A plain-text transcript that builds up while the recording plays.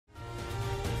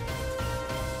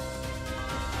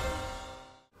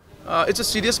It's a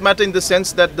serious matter in the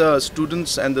sense that the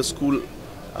students and the school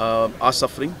are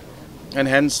suffering, and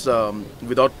hence,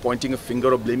 without pointing a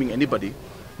finger or blaming anybody,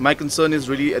 my concern is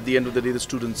really at the end of the day the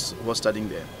students who are studying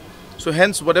there. So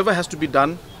hence, whatever has to be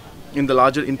done in the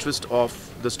larger interest of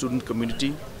the student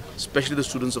community, especially the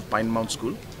students of Pine Mount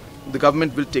School, the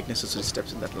government will take necessary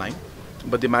steps in that line.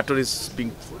 But the matter is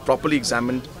being properly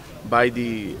examined by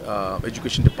the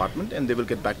education department, and they will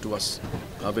get back to us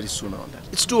very soon on that.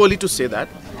 It's too early to say that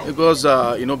because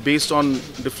based on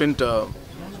different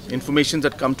information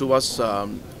that come to us,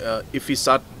 if we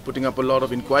start putting up a lot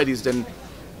of inquiries, then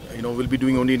we'll be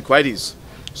doing only inquiries.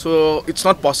 So it's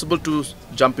not possible to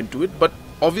jump into it. But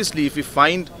obviously, if we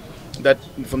find that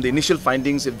from the initial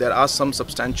findings, if there are some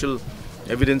substantial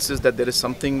evidences that there is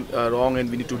something wrong and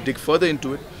we need to dig further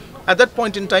into it, at that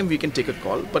point in time we can take a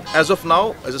call. But as of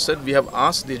now, as I said, we have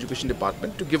asked the education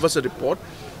department to give us a report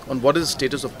on what is the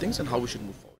status of things and how we should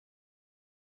move forward.